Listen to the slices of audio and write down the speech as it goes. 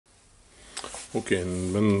Okay,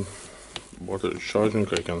 and when water is charging,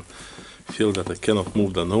 I can feel that I cannot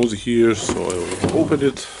move the nose here, so I will open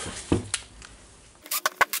it.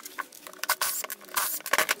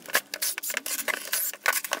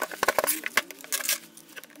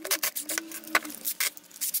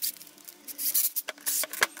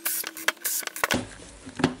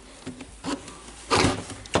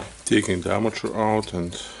 Taking the armature out,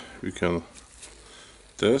 and we can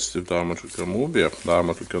test if the armature can move. Yeah, the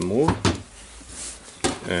armature can move.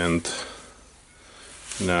 And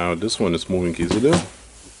now this one is moving easily.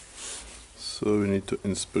 So we need to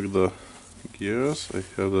inspect the gears. I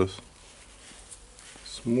have this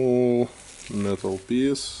small metal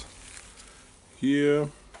piece here.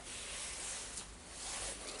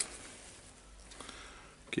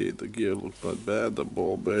 Okay, the gear looks not bad. The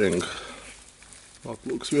ball bearing not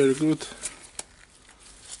looks very good.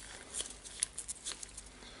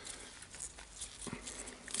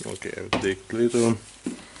 Okay, I'll take it later.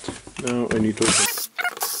 Now I need to open.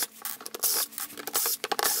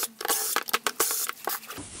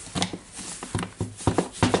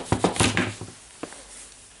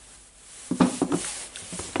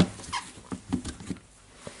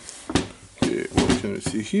 Okay, what can we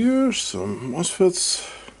see here? Some MOSFETs.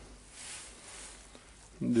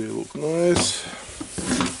 They look nice.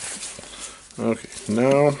 Okay,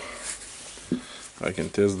 now I can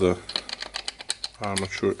test the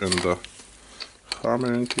armature and the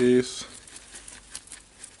hammering case.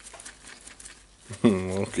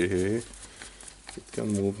 Okay, it can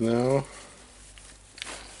move now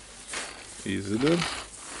easily.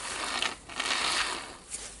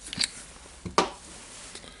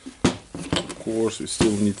 Of course, we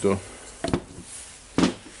still need to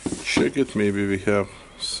check it. Maybe we have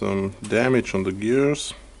some damage on the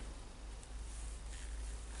gears.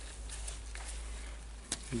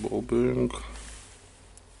 Ball bearing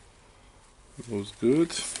was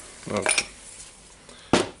good. Okay.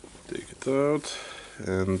 Take it out,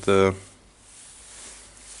 and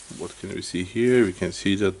what can we see here? We can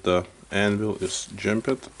see that the anvil is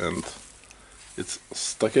jumped and it's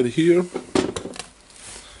stuck in here.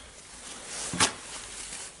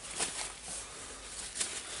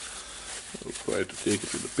 I'll try to take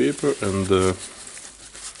it with the paper and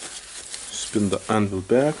spin the anvil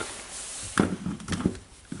back.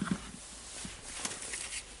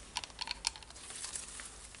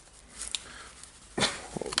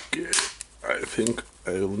 I think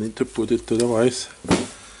I will need to put it to the vise.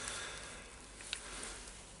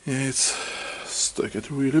 Yeah, it's stuck it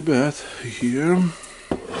really bad here.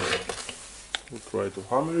 We'll try to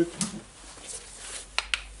hammer it.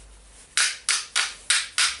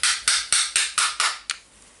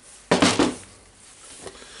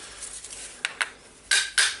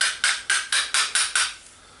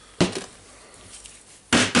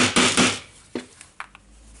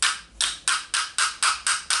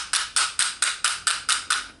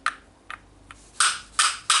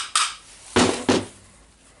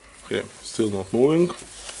 Okay, still not moving.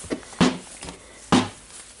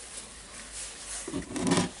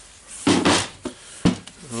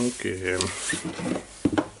 Okay.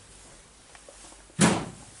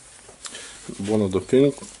 One of the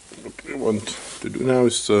things we want to do now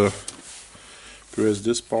is press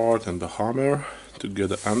this part and the hammer to get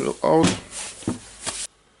the anvil out.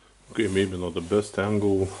 Okay, maybe not the best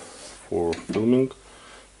angle for filming,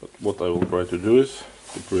 but what I will try to do is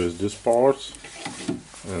to press this part,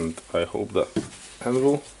 and I hope that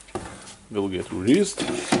anvil will get released.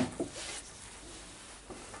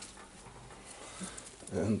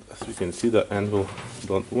 And as you can see, the anvil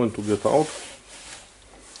don't want to get out.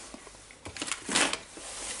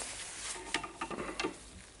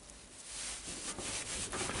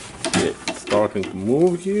 Okay, it's starting to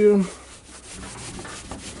move here.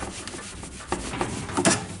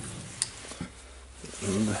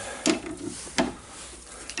 And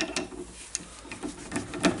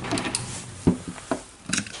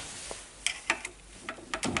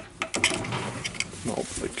no,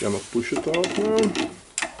 I cannot push it out now.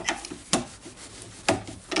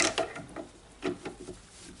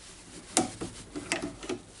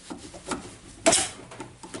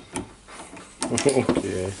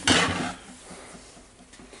 Okay,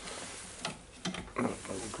 I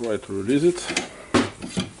will try to release it.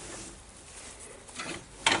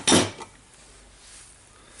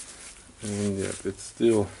 And yeah, it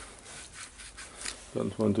still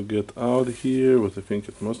don't want to get out here, but I think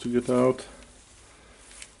it must get out.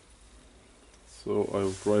 So I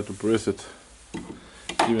will try to press it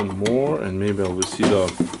even more, and maybe I will see the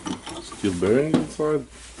steel bearing inside.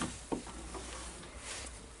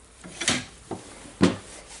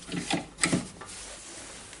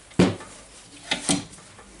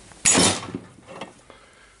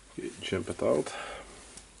 champ it out.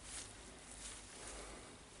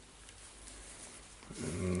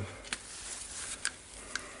 And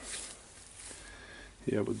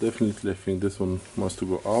yeah, but definitely I think this one must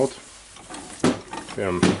go out.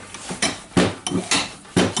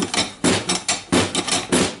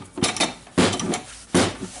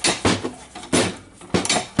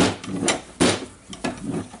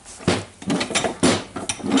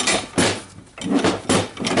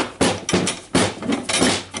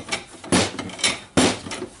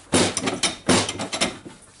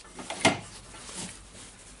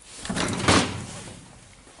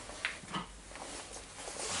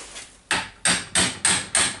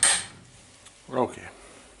 Okay,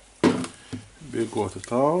 we got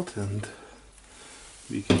it out and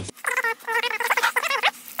we can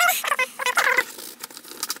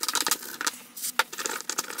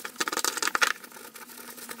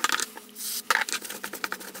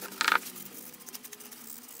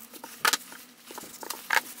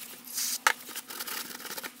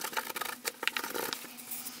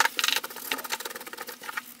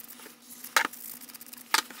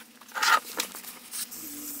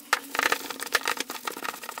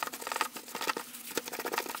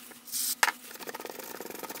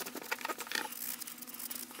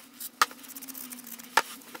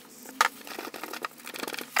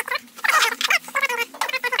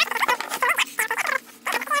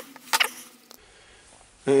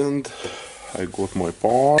and I got my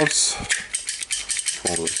parts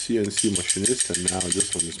from the CNC machinist, and now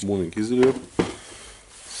this one is moving easily.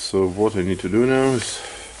 So what I need to do now is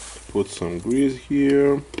put some grease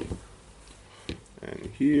here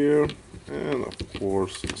and here, and of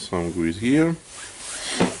course some grease here.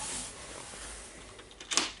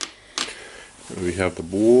 And we have the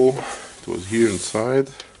ball, it was here inside.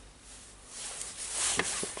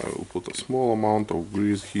 I will put a small amount of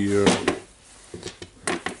grease here.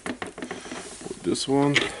 This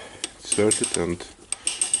one, insert it, and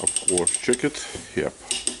of course check it. Yep,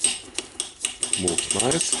 moves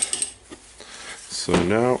nice. So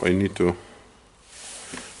now I need to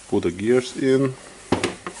put the gears in.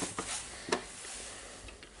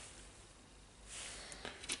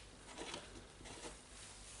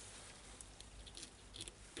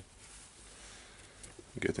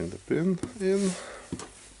 Getting the pin in.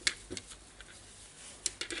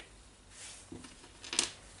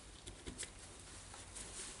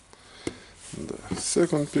 The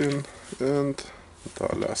second pin and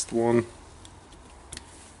the last one.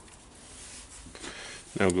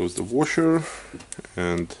 Now goes the washer,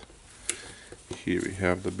 and here we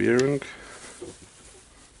have the bearing.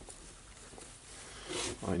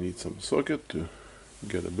 I need some socket to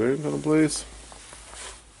get a bearing in place.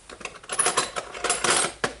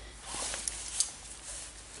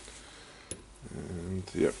 And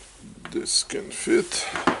yep, this can fit,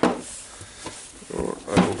 or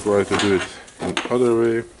I will try to do it in the other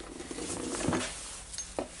way.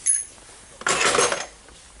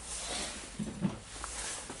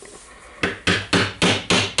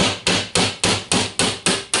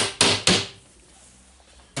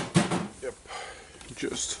 Yep,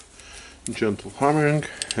 just gentle hammering,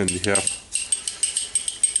 and we have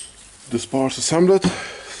this part assembled.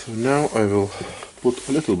 So now I will put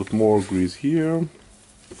a little bit more grease here.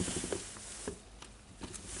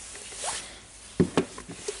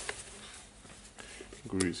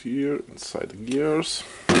 Grease here inside the gears.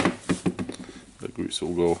 The grease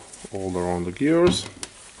will go all around the gears.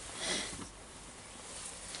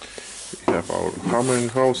 We have our hammering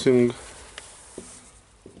housing.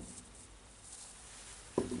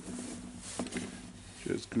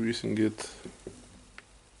 Just greasing it.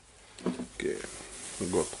 Okay,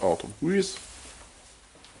 got out of grease.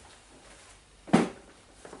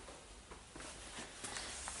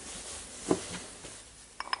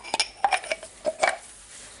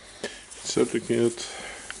 Inserting it,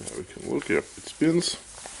 now we can look, yep, it spins.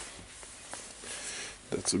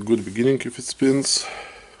 That's a good beginning if it spins.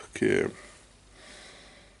 Okay.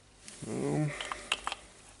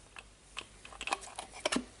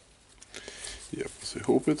 Yep, as I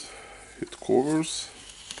hope it covers.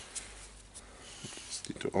 Just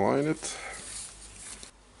need to align it.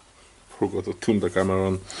 Forgot to turn the camera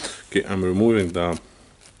on. Okay, I'm removing the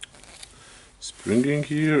springing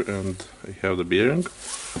here, and I have the bearing,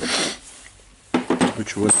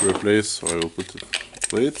 which I want to replace, so I will put the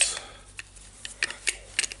plates.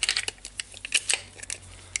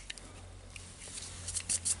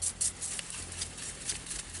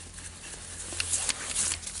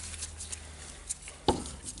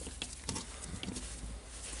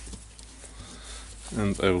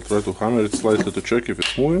 And I will try to hammer it slightly to check if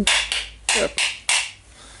it's moving. Yep,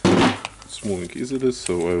 it's it's moving easily,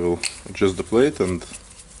 so I will adjust the plate and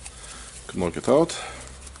knock it out.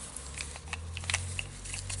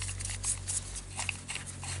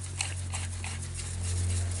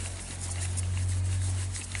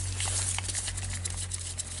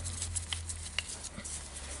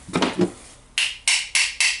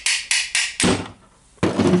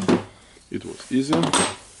 It was easy.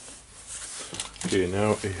 Okay,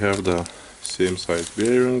 now I have the same size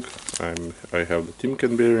bearing. I have the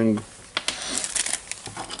Timken bearing.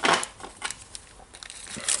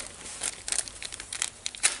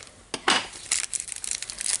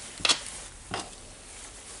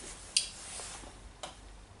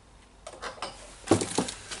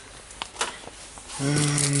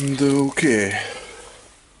 And okay,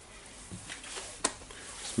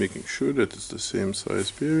 just making sure that it's the same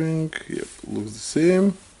size bearing. Yep, looks the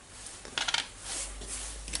same.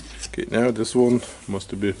 Okay, now this one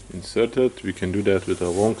must be inserted. We can do that with a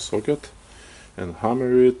long socket and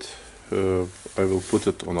hammer it. I will put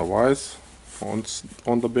it on a vise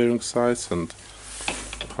on the bearing size and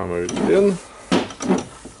hammer it in.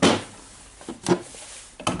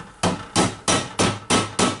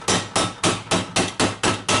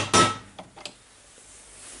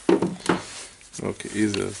 Okay,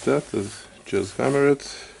 easy as that, just hammer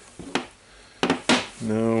it.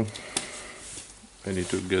 Now I need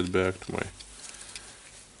to get back to my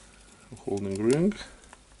holding ring.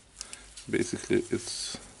 Basically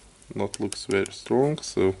it's not looks very strong,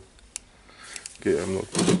 so okay, I'm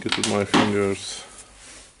not putting it with my fingers.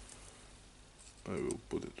 I will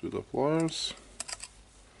put it with the pliers.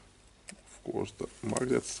 Of course the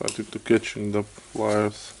magnet started to catch in the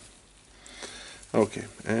pliers. Okay,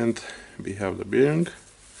 and we have the bearing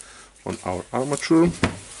on our armature.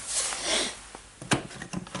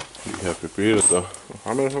 We have prepared the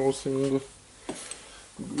hammer housing,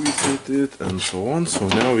 greased it and so on. So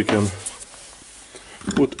now we can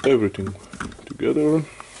put everything together.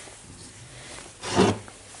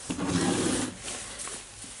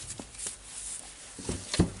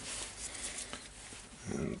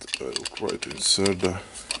 And I will try to insert the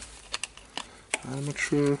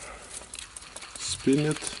armature. Spin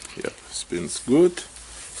it. Yep, spins good.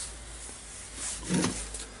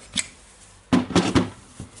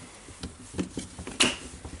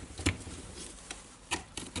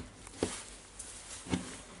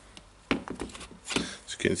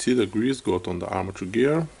 As you can see, the grease got on the armature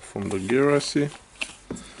gear from the gear recipe.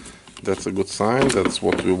 That's a good sign. That's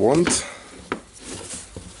what we want.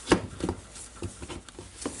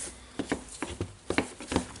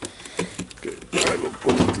 Okay, I will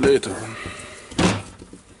put it later.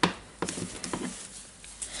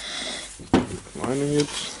 Lining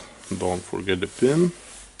it, don't forget the pin.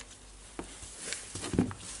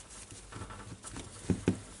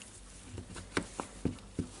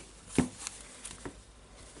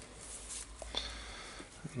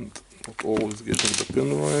 And not always getting the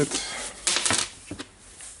pin right.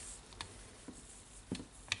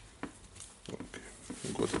 Okay,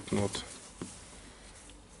 got it not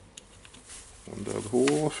on that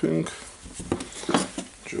hole, I think.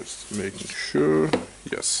 Just making sure,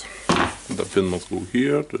 yes. The pin must go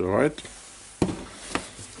here to the right.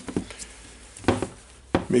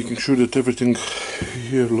 Making sure that everything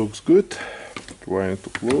here looks good. Trying to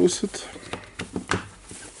close it.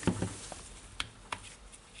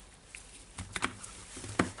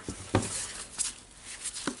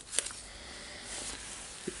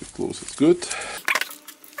 Close it good.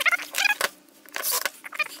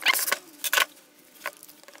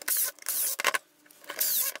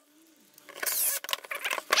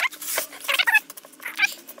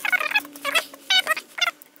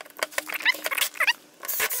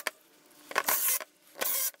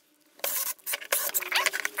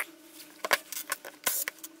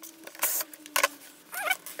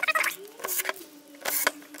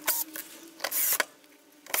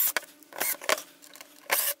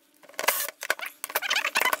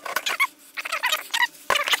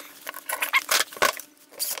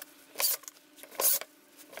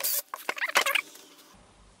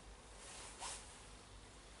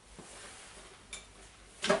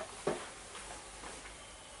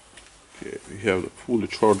 Okay, we have the fully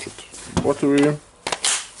charged battery.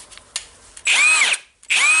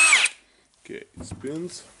 Okay, it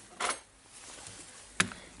spins.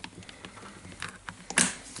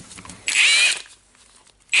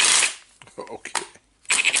 Okay.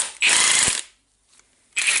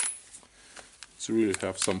 It's really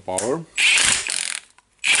have some power.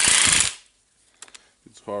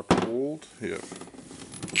 It's hard to hold. Yeah.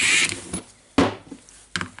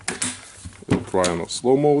 We'll try on a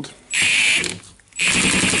slow mode.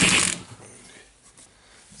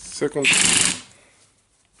 second.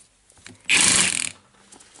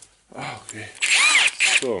 Okay,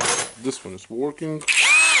 so this one is working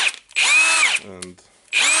and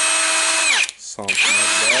sounds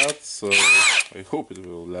not bad, so I hope it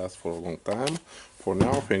will last for a long time. For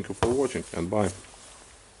now, thank you for watching and bye.